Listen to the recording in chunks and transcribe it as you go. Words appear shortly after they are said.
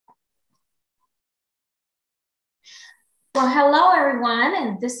Well, hello everyone,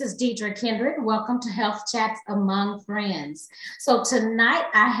 and this is Deidre Kendrick. Welcome to Health Chats Among Friends. So tonight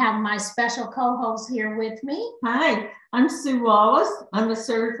I have my special co-host here with me. Hi, I'm Sue Wallace. I'm a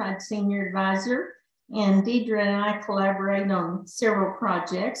certified senior advisor, and Deidre and I collaborate on several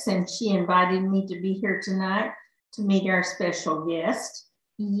projects, and she invited me to be here tonight to meet our special guest.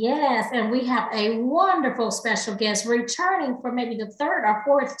 Yes, and we have a wonderful special guest returning for maybe the third or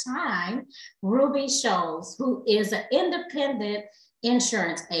fourth time, Ruby Scholes, who is an independent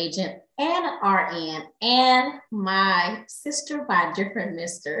insurance agent and an RN, and my sister by a different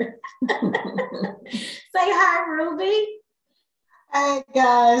mister. Say hi, Ruby. Hey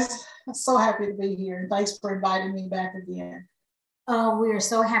guys, I'm so happy to be here. Thanks for inviting me back again. Oh, we are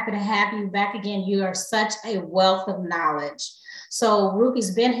so happy to have you back again. You are such a wealth of knowledge. So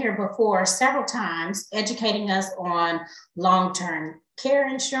Ruby's been here before several times, educating us on long-term care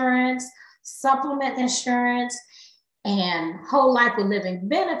insurance, supplement insurance, and whole life with living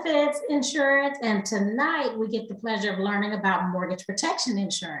benefits insurance. And tonight we get the pleasure of learning about mortgage protection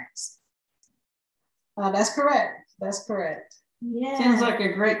insurance. That's correct. That's correct. Yeah. Sounds like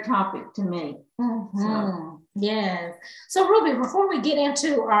a great topic to me. Mm-hmm. Yes. So Ruby, before we get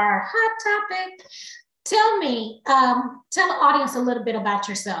into our hot topic, tell the audience a little bit about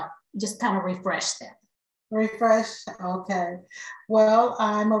yourself. Just kind of refresh them. Refresh? Okay. Well,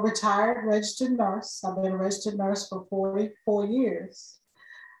 I'm a retired registered nurse. I've been a registered nurse for 44 years.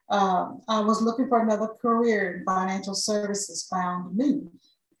 I was looking for another career in financial services, found me.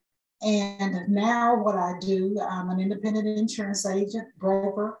 And now what I do, I'm an independent insurance agent,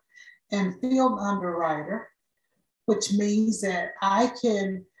 broker, and field underwriter, which means that I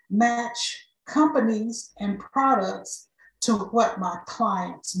can match companies and products to what my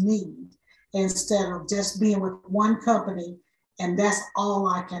clients need instead of just being with one company and that's all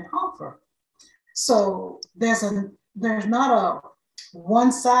I can offer. So there's not a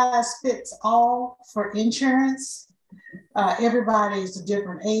one size fits all for insurance. Everybody is a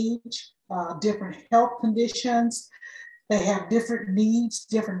different age, different health conditions. They have different needs,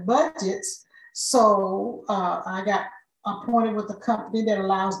 different budgets. So I got appointed with a company that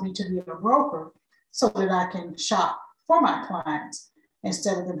allows me to be a broker so that I can shop for my clients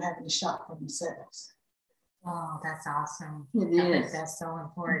instead of them having to shop for themselves. Oh, that's awesome. I think that's so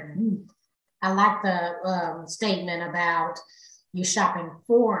important. Mm-hmm. I like the statement about you shopping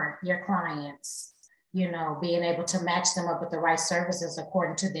for your clients, being able to match them up with the right services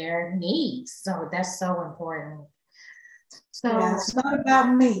according to their needs. So that's so important. So yeah, it's not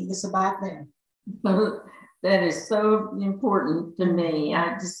about me, it's about them. That is so important to me.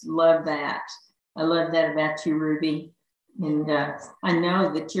 I just love that. I love that about you, Ruby. And I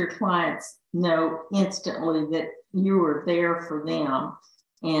know that your clients know instantly that you are there for them.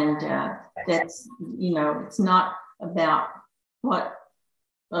 And that's, it's not about what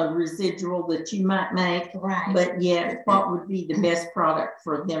a residual that you might make, right, but yet what would be the best product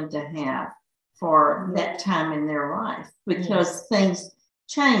for them to have for that time in their life, because things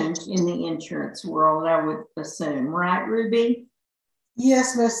change in the insurance world, I would assume, right, Ruby?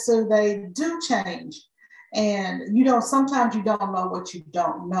 Yes, Miss Sue, they do change. And sometimes you don't know what you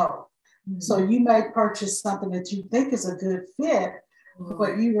don't know. Mm-hmm. So you may purchase something that you think is a good fit,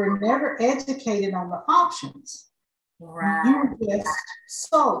 but you were never educated on the options. Right. You were just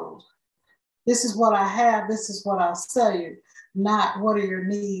sold. This is what I have, this is what I'll sell you, not what are your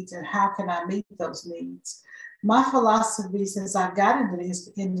needs and how can I meet those needs. My philosophy since I got into this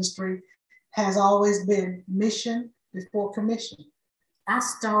industry has always been mission before commission. I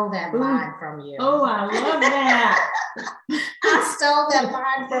stole that line from you. Oh, I love that. I stole that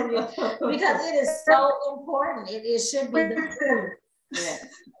line from you because it is so important. It should be the truth. Yes.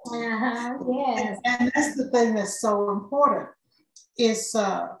 Yes. And that's the thing that's so important is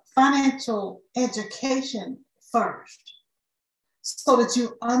financial education first, so that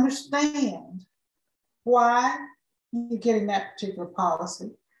you understand why you're getting that particular policy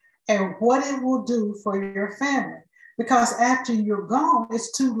and what it will do for your family. Because after you're gone,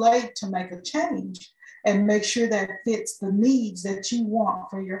 it's too late to make a change and make sure that it fits the needs that you want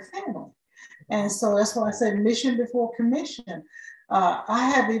for your family. And so that's why I said mission before commission.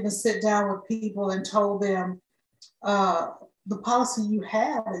 I have even sit down with people and told them the policy you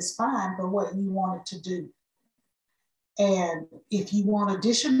have is fine for what you want it to do. And if you want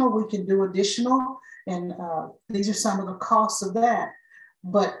additional, we can do additional. And these are some of the costs of that.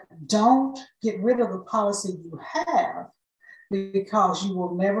 But don't get rid of the policy you have because you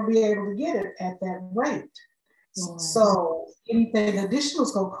will never be able to get it at that rate. So anything additional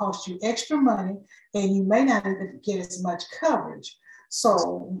is going to cost you extra money and you may not even get as much coverage.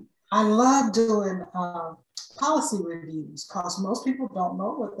 So I love doing policy reviews, because most people don't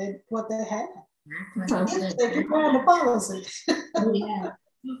know what they have. Okay. They can find the policy. Yeah.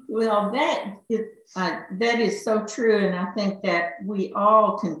 Well, that is so true, and I think that we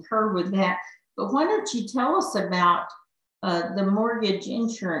all concur with that. But why don't you tell us about the mortgage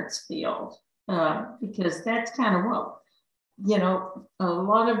insurance field? Because that's kind of what, you know, a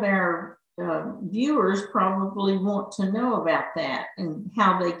lot of our viewers probably want to know about that and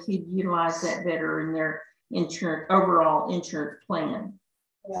how they could utilize that better in their overall insurance plan.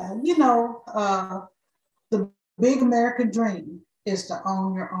 Yeah, you know, the big American dream is to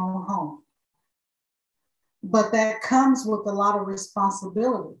own your own home. But that comes with a lot of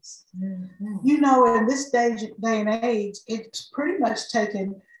responsibilities. Mm-hmm. You know, in this day and age, it's pretty much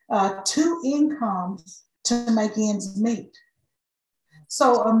taken 2 incomes to make ends meet.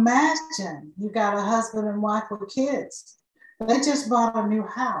 So imagine you got a husband and wife with kids. They just bought a new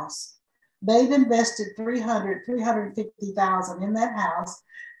house. They've invested $350,000 in that house.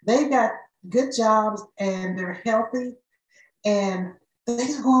 They've got good jobs and they're healthy and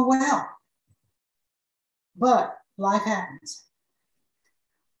things are going well. But life happens.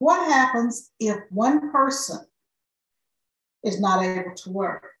 What happens if one person is not able to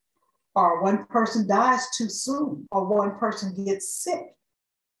work, or one person dies too soon, or one person gets sick?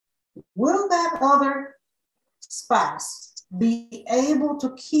 Will that other spouse be able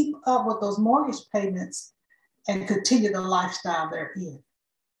to keep up with those mortgage payments and continue the lifestyle they're in?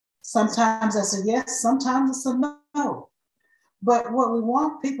 Sometimes that's a yes, sometimes it's a no. But what we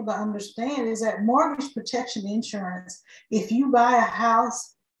want people to understand is that mortgage protection insurance, if you buy a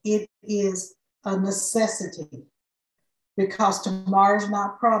house, it is a necessity because tomorrow's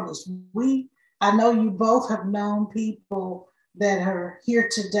not promised. I know you both have known people that are here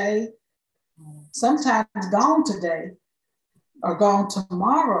today, sometimes gone today or gone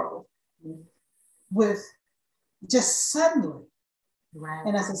tomorrow with just suddenly. Right.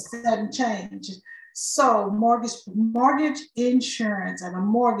 And it's a sudden change. So mortgage insurance and a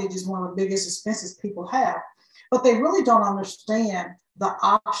mortgage is one of the biggest expenses people have, but they really don't understand the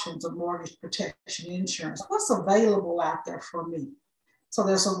options of mortgage protection insurance. What's available out there for me? So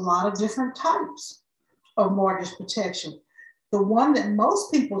there's a lot of different types of mortgage protection. The one that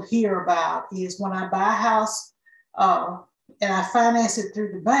most people hear about is when I buy a house and I finance it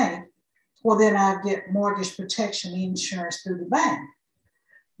through the bank, well, then I get mortgage protection insurance through the bank.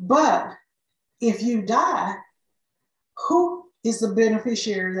 But if you die, who is the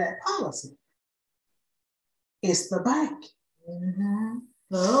beneficiary of that policy? It's the bank. Mm-hmm.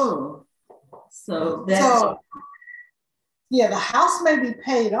 Oh, so yeah, the house may be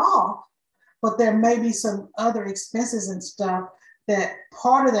paid off, but there may be some other expenses and stuff that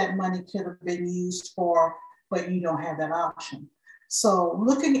part of that money could have been used for, but you don't have that option. So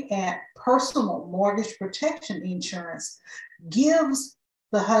looking at personal mortgage protection insurance gives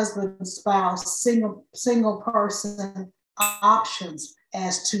the husband, spouse, single person options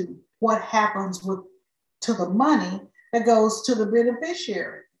as to what happens to the money that goes to the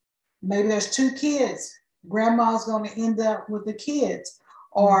beneficiary. Maybe there's 2 kids. Grandma's going to end up with the kids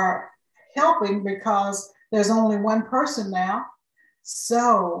or helping because there's only one person now.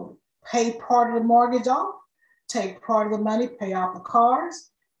 So pay part of the mortgage off, take part of the money, pay off the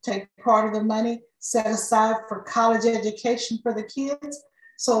cars, take part of the money, set aside for college education for the kids.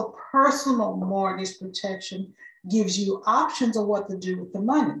 So personal mortgage protection gives you options of what to do with the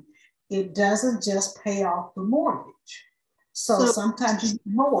money. It doesn't just pay off the mortgage. So sometimes you need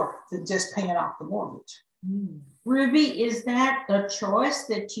more than just paying off the mortgage. Ruby, is that a choice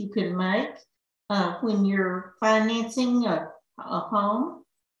that you can make when you're financing a home?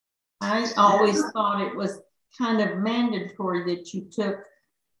 I always thought it was kind of mandatory that you took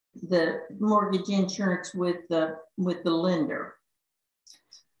the mortgage insurance with the lender.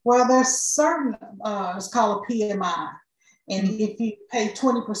 Well, there's certain, it's called a PMI. And if you pay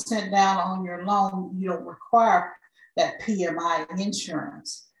 20% down on your loan, you don't require that PMI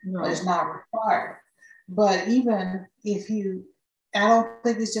insurance. Right. It's not required. But even if I don't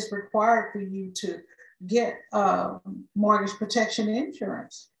think it's just required for you to get mortgage protection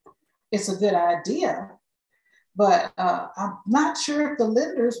insurance. It's a good idea, but I'm not sure if the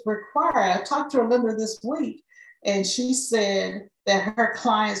lenders require it. I talked to a lender this week, and she said that her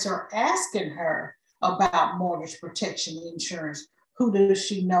clients are asking her about mortgage protection insurance. Who does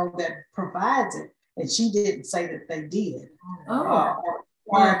she know that provides it? And she didn't say that they did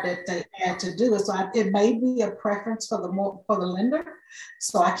or that they had to do it. So it may be a preference for the lender.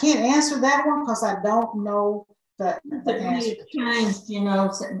 So I can't answer that one because I don't know the answer. It's changed, you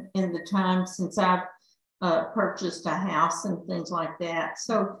know, in the time since I've purchased a house and things like that.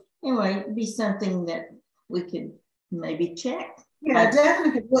 So anyway, it'd be something that we could maybe check. Yeah,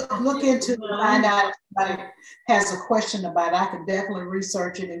 definitely look into it, find out if anybody has a question about it. I can definitely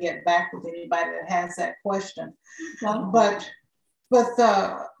research it and get back with anybody that has that question. But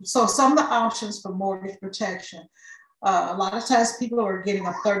so some of the options for mortgage protection, a lot of times people are getting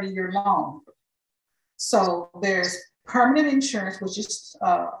a 30-year loan. So there's permanent insurance, which is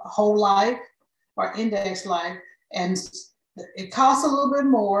whole life or index life, and it costs a little bit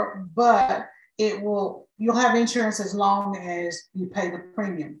more, but you'll have insurance as long as you pay the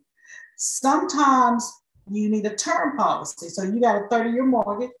premium. Sometimes you need a term policy. So you got a 30-year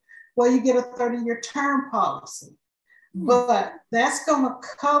mortgage, well, you get a 30-year term policy. But that's going to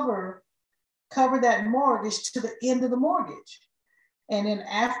cover that mortgage to the end of the mortgage. And then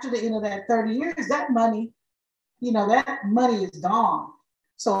after the end of that 30 years, that money is gone.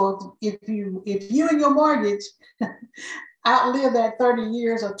 So if you and your mortgage outlive that 30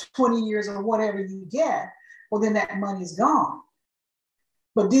 years or 20 years or whatever you get, well, then that money is gone.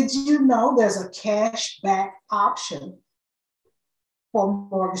 But did you know there's a cash back option for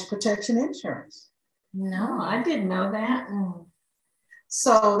mortgage protection insurance? No, I didn't know that.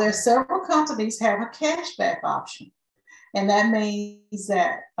 So there's several companies have a cash back option. And that means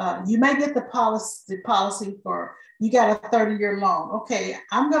that you may get the policy for, you got a 30-year loan. Okay,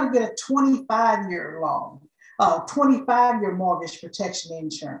 I'm going to get a 25-year loan. 25-year mortgage protection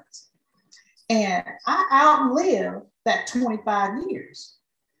insurance. And I outlive that 25 years.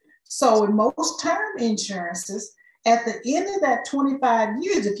 So in most term insurances, at the end of that 25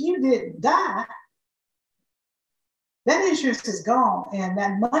 years, if you didn't die, that insurance is gone and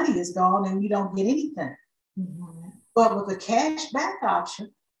that money is gone and you don't get anything. Mm-hmm. But with the cash back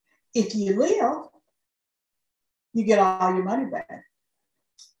option, if you live, you get all your money back.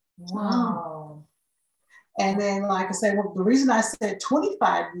 Wow. And then, like I said, well, the reason I said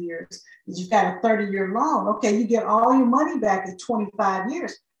 25 years is you've got a 30-year loan. Okay, you get all your money back in 25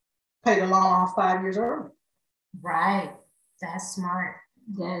 years. Pay the loan off 5 years early. Right. That's smart.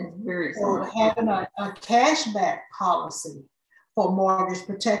 That is very smart. So having a cashback policy for mortgage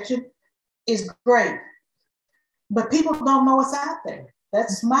protection is great. But people don't know what's out there.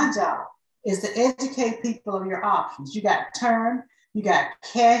 That's my job, is to educate people of your options. You got term, you got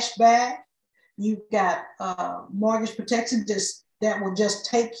cashback, you've got mortgage protection that will just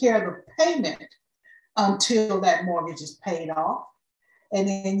take care of the payment until that mortgage is paid off. And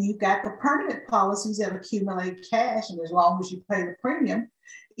then you've got the permanent policies that accumulate cash, and as long as you pay the premium,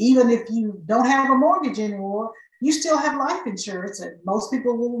 even if you don't have a mortgage anymore, you still have life insurance, and most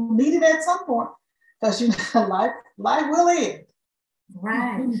people will need it at some point because life will end.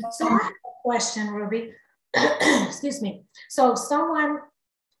 Right. So I have a question, Ruby. Excuse me. So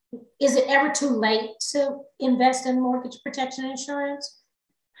is it ever too late to invest in mortgage protection insurance?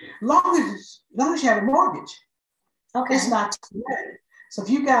 Long as you have a mortgage. Okay. It's not too late. So if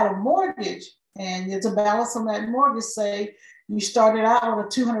you got a mortgage and it's a balance on that mortgage, say you started out with a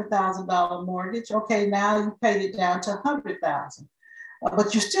 $200,000 mortgage. Okay, now you paid it down to $100,000,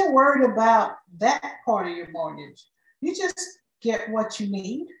 but you're still worried about that part of your mortgage. You just get what you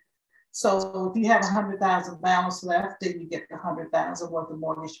need. So if you have $100,000 balance left, then you get the $100,000 worth of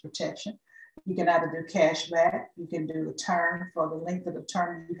mortgage protection. You can either do cash back, you can do the term for the length of the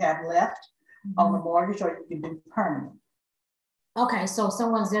term you have left on the mortgage, or you can do permanent. Okay, so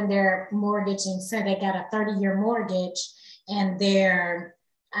someone's in their mortgage and say they got a 30-year mortgage and they're,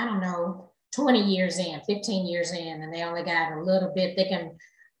 20 years in, 15 years in, and they only got a little bit, they can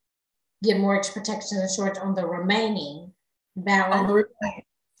get mortgage protection insurance on the remaining balance.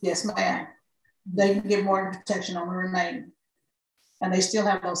 Yes, ma'am. They can get mortgage protection on the remaining, and they still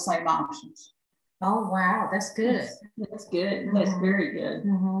have those same options. Oh, wow, that's good. That's good. That's very good.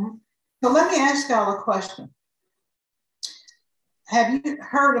 Mm-hmm. So let me ask y'all a question. Have you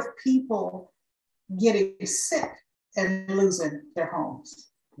heard of people getting sick and losing their homes?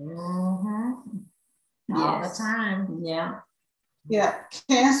 Mm-hmm. All the time. Yeah. Yeah.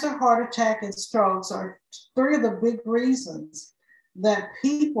 Cancer, heart attack, and strokes are three of the big reasons that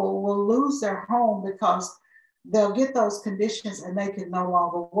people will lose their home, because they'll get those conditions and they can no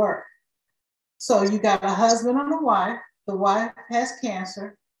longer work. So you got a husband and a wife. The wife has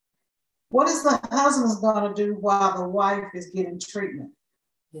cancer. What is the husband going to do while the wife is getting treatment?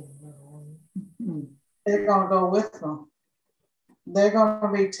 They're going to go with them. They're going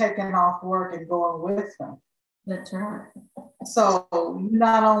to be taking off work and going with them. That's right. So you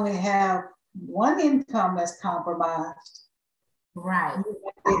not only have one income that's compromised, right?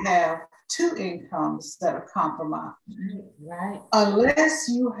 You have two incomes that are compromised. Right. Unless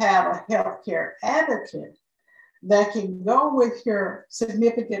you have a healthcare advocate that can go with your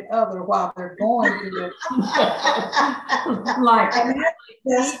significant other while they're going through this. Like, and that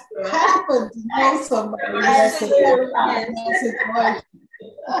just happened to know somebody that's in that situation.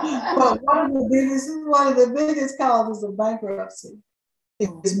 But one of the biggest causes of bankruptcy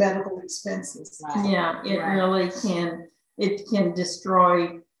is medical expenses. Yeah, it really can. It can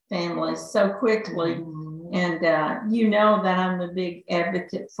destroy families so quickly. And you know that I'm a big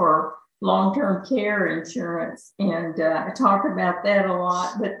advocate for long-term care insurance, and I talk about that a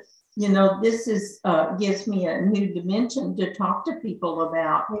lot. But you know, this is gives me a new dimension to talk to people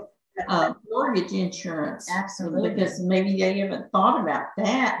about mortgage insurance. Absolutely, because maybe they haven't thought about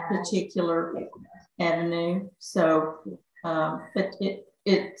that particular avenue. So, but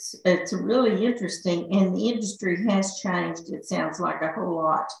it's really interesting, and the industry has changed. It sounds like a whole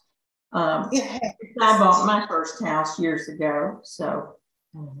lot. I bought my first house years ago, so.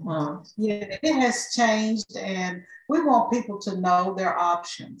 Yeah, it has changed, and we want people to know their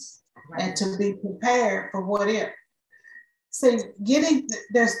options and to be prepared for what if. See,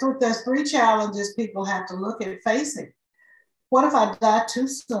 there's three challenges people have to look at facing. What if I die too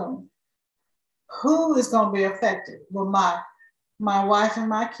soon? Who is going to be affected? Will my wife and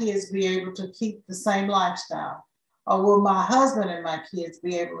my kids be able to keep the same lifestyle? Or will my husband and my kids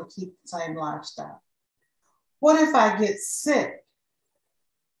be able to keep the same lifestyle? What if I get sick?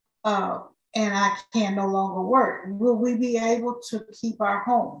 And I can no longer work? Will we be able to keep our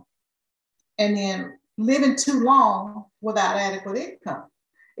home? And then living too long without adequate income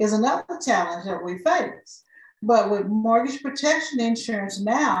is another challenge that we face. But with mortgage protection insurance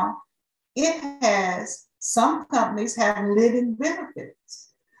now, some companies have living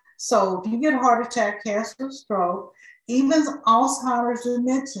benefits. So if you get a heart attack, cancer, stroke, even Alzheimer's,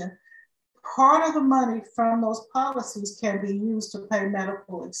 dementia, part of the money from those policies can be used to pay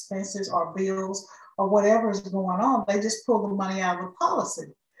medical expenses or bills or whatever is going on. They just pull the money out of the policy.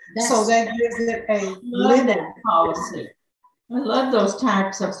 So that gives it a limited policy. I love those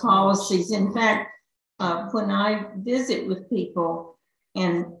types of policies. In fact, when I visit with people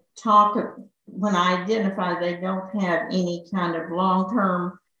and talk, when I identify they don't have any kind of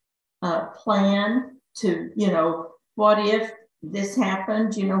long-term plan to, you know, what if this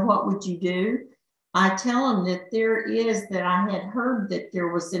happened, you know, what would you do? I tell them that I had heard that there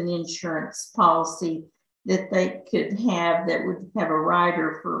was an insurance policy that they could have that would have a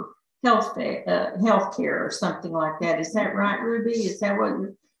rider for health care or something like that. Is that right, Ruby? Is that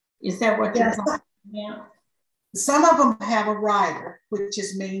what you're talking about? Some of them have a rider, which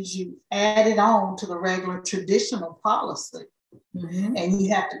just means you add it on to the regular traditional policy. And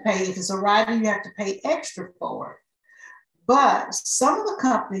you have to pay, if it's a rider, you have to pay extra for it. But some of the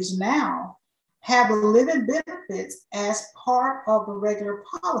companies now have the living benefits as part of the regular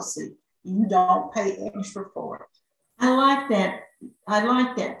policy. You don't pay extra for it. I like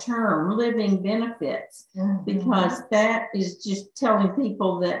that term, living benefits, because that is just telling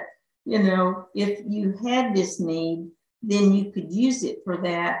people that, you know, if you had this need, then you could use it for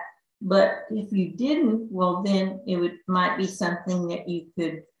that. But if you didn't, well, then it might be something that you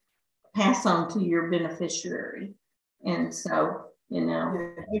could pass on to your beneficiary. And so, you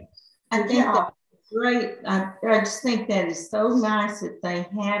know, I think that's great. I just think that is so nice that they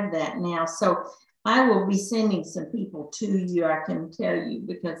have that now. So I will be sending some people to you, I can tell you,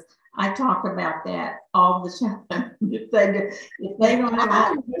 because I talk about that all the time. If they don't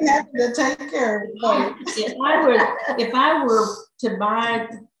have to take care of it. If I were to buy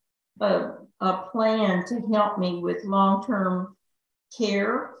a plan to help me with long-term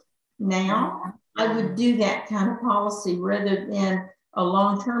care now, I would do that kind of policy rather than a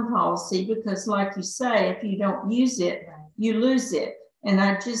long-term policy, because like you say, if you don't use it, you lose it. And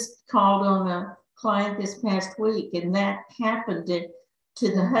I just called on a client this past week, and that happened to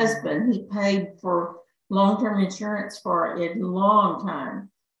the husband. He paid for long-term insurance for a long time,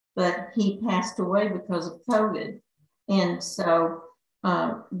 but he passed away because of COVID. And so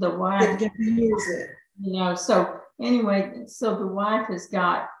the wife didn't use it. You know, so anyway, so the wife has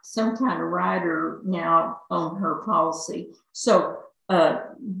got some kind of rider now on her policy. So,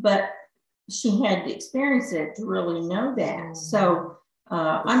 but she had to experience it to really know that. So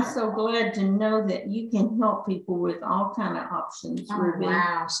I'm so glad to know that you can help people with all kind of options, Ruby.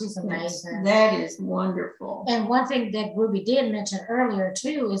 Wow, she's amazing. That is wonderful. And one thing that Ruby did mention earlier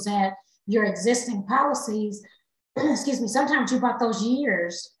too is that your existing policies, excuse me, sometimes you bought those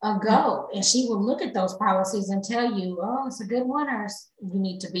years ago, and she will look at those policies and tell you, oh, it's a good one, or you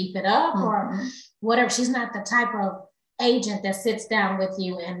need to beef it up, or whatever. She's not the type of agent that sits down with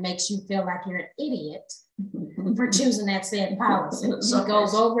you and makes you feel like you're an idiot. for choosing that said policy. She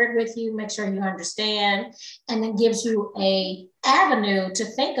goes over it with you, make sure you understand, and then gives you a avenue to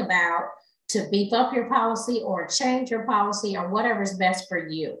think about to beef up your policy or change your policy or whatever is best for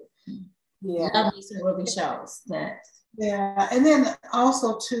you. Yeah. Love Lisa Ruby shows that. Yeah, and then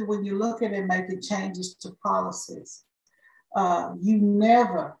also too, when you look at it, making changes to policies, you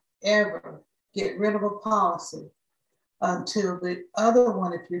never ever get rid of a policy until the other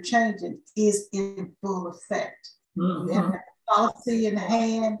one, if you're changing, is in full effect. Mm-hmm. You have the policy in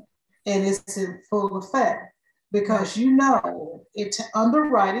hand and it's in full effect, because you know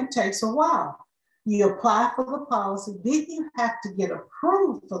underwriting takes a while. You apply for the policy, then you have to get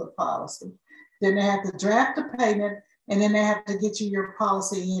approved for the policy. Then they have to draft the payment, and then they have to get you your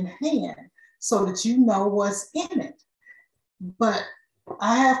policy in hand so that you know what's in it. But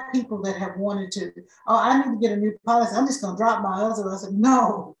I have people that have wanted to, I need to get a new policy. I'm just going to drop my other. I said,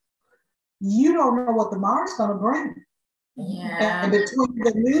 no, you don't know what tomorrow's going to bring. Yeah. And between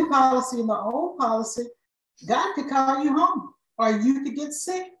the new policy and the old policy, God could call you home, or you could get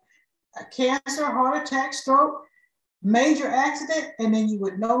sick, a cancer, heart attack, stroke, major accident, and then you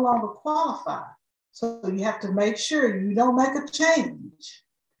would no longer qualify. So you have to make sure you don't make a change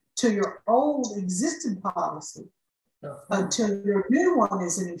to your old existing policy until your new one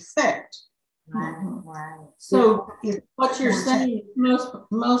is in effect. Right. So what you're saying,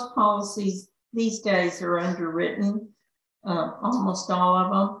 most policies these days are underwritten. Almost all of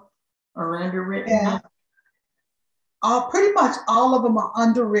them are underwritten. Yeah. Pretty much all of them are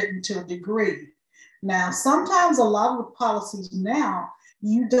underwritten to a degree. Now, sometimes a lot of the policies now,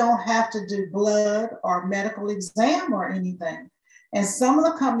 you don't have to do blood or medical exam or anything. And some of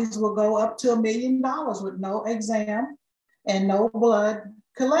the companies will go up to $1 million with no exam and no blood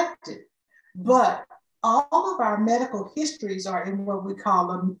collected. But all of our medical histories are in what we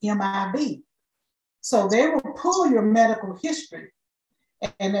call an MIB. So they will pull your medical history,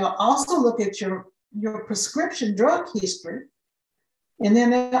 and they'll also look at your prescription drug history. And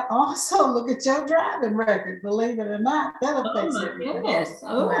then they'll also look at your driving record. Believe it or not, that affects everything. Yes.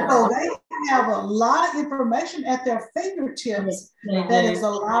 So they have a lot of information at their fingertips that is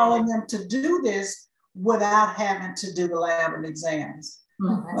allowing them to do this without having to do the lab and exams.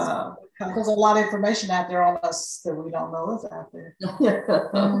 Because a lot of information out there on us that we don't know is out there.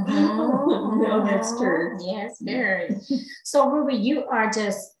 No, that's true. Yes, very. So Ruby, you are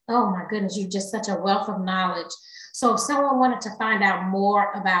just, oh my goodness, you're just such a wealth of knowledge. So if someone wanted to find out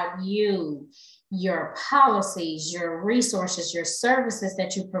more about you, your policies, your resources, your services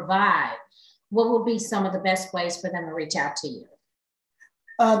that you provide, what would be some of the best ways for them to reach out to you?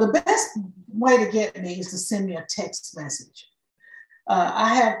 The best way to get me is to send me a text message.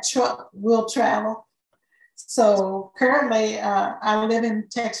 I have truck will travel. So currently I live in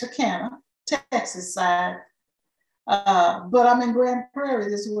Texarkana, Texas side, but I'm in Grand Prairie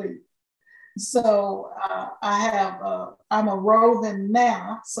this week. So I'm a roving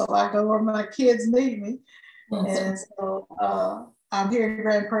now, so I go where my kids need me. And so I'm here in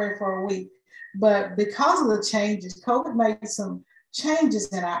Grand Prairie for a week. But because of the changes, COVID made some changes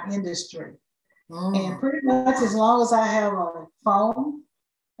in our industry. And pretty much as long as I have a phone,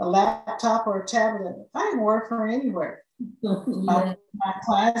 a laptop, or a tablet, I can work from anywhere. My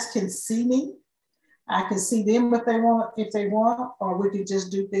clients can see me. I can see them if they want, or we can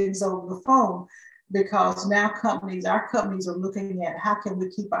just do things over the phone, because now our companies are looking at how can we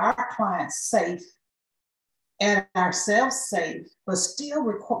keep our clients safe and ourselves safe, but still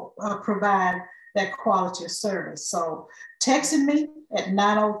provide that quality of service. So texting me at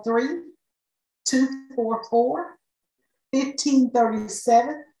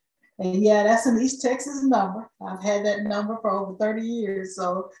 903-244-1537. And yeah, that's an East Texas number. I've had that number for over 30 years.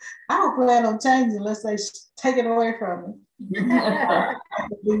 So I don't plan on changing unless they take it away from me. I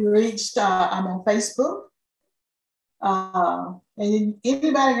can be reached, I'm on Facebook. And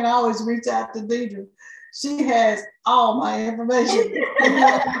anybody can always reach out to Deidre. She has all my information.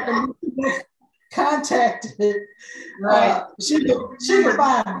 Contacted. Right. She can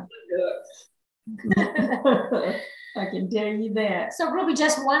find me. I can tell you that. So Ruby,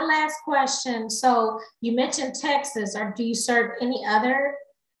 just one last question. So you mentioned Texas, or do you serve any other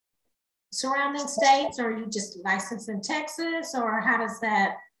surrounding states, or are you just licensed in Texas, or how does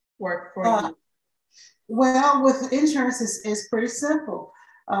that work for you? Well, with insurance, it's pretty simple.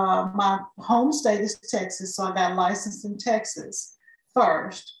 My home state is Texas, so I got licensed in Texas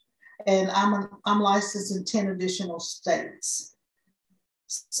first, and I'm licensed in 10 additional states.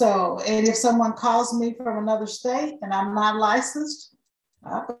 So, and if someone calls me from another state and I'm not licensed,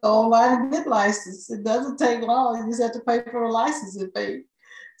 I go online and get licensed. It doesn't take long. You just have to pay for a licensing fee.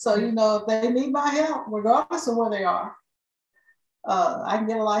 So, you know, if they need my help, regardless of where they are, I can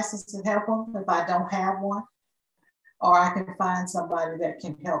get a license to help them if I don't have one, or I can find somebody that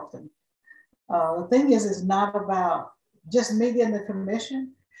can help them. The thing is, it's not about just me getting the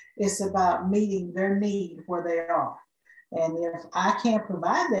commission. It's about meeting their need where they are. And if I can't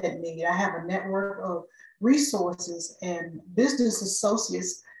provide that need, I have a network of resources and business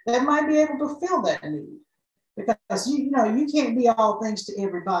associates that might be able to fill that need. Because you know, you can't be all things to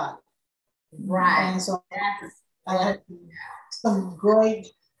everybody. Right. And so I have some great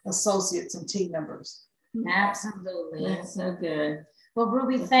associates and team members. Absolutely. That's so good. Well,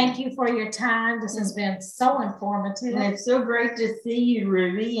 Ruby, thank you for your time. This has been so informative. And it's so great to see you,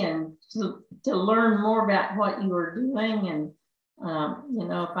 Ruby, and to learn more about what you are doing. And, you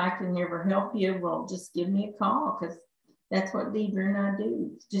know, if I can ever help you, well, just give me a call, because that's what Deidre and I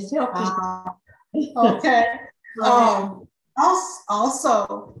do. Just help you. Okay.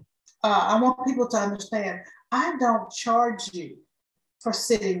 Also, I want people to understand, I don't charge you for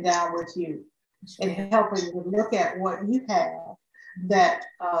sitting down with you and helping you look at what you have. That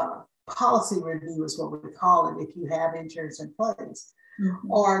policy review is what we call it if you have insurance in place.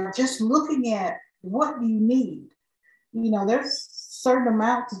 Or just looking at what you need. You know, there's certain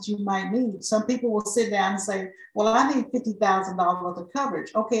amounts that you might need. Some people will sit down and say, well, I need $50,000 worth of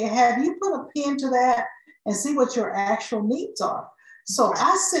coverage. Okay, have you put a pin to that and see what your actual needs are? So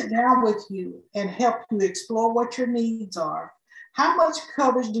I sit down with you and help you explore what your needs are. How much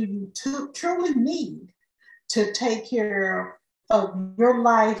coverage do you truly need to take care of your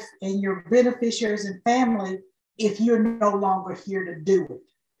life and your beneficiaries and family if you're no longer here to do it?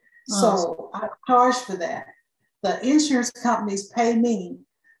 So I charge for that. The insurance companies pay me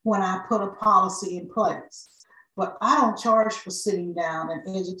when I put a policy in place, but I don't charge for sitting down and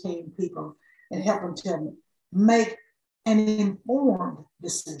educating people and helping to make an informed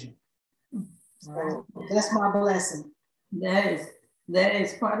decision. So that's my blessing. That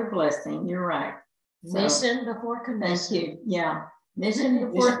is quite a blessing. You're right. Mission before commission. Thank you. Yeah.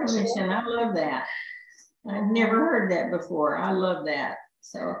 Mission before commission. I love that. I've never heard that before. I love that.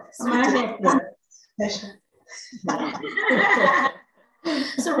 So I have to.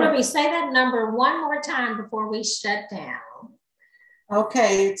 So Ruby, say that number one more time before we shut down.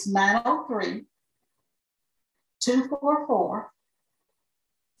 Okay, it's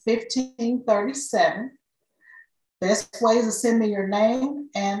 903-244-1537. Best way is to send me your name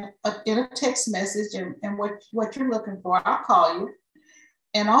and in a text message and what you're looking for. I'll call you.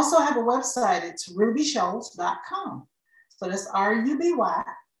 And also have a website. It's rubyshoals.com. So that's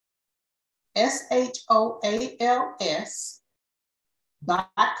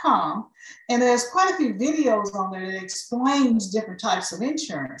RUBYSHOALS.com. And there's quite a few videos on there that explains different types of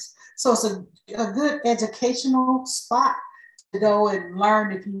insurance. So it's a good educational spot to go and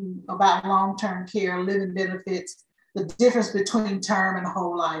learn about long-term care, living benefits, the difference between term and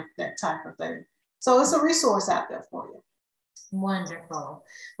whole life, that type of thing. So it's a resource out there for you. Wonderful.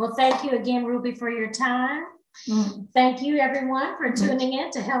 Well, thank you again, Ruby, for your time. Thank you, everyone, for tuning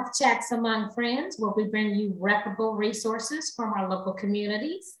in to Health Chats Among Friends, where we bring you reputable resources from our local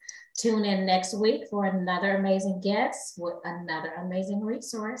communities. Tune in next week for another amazing guest with another amazing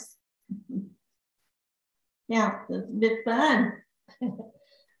resource. Yeah, it's been fun.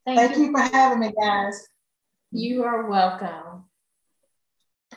 Thank you for having me, guys. You are welcome.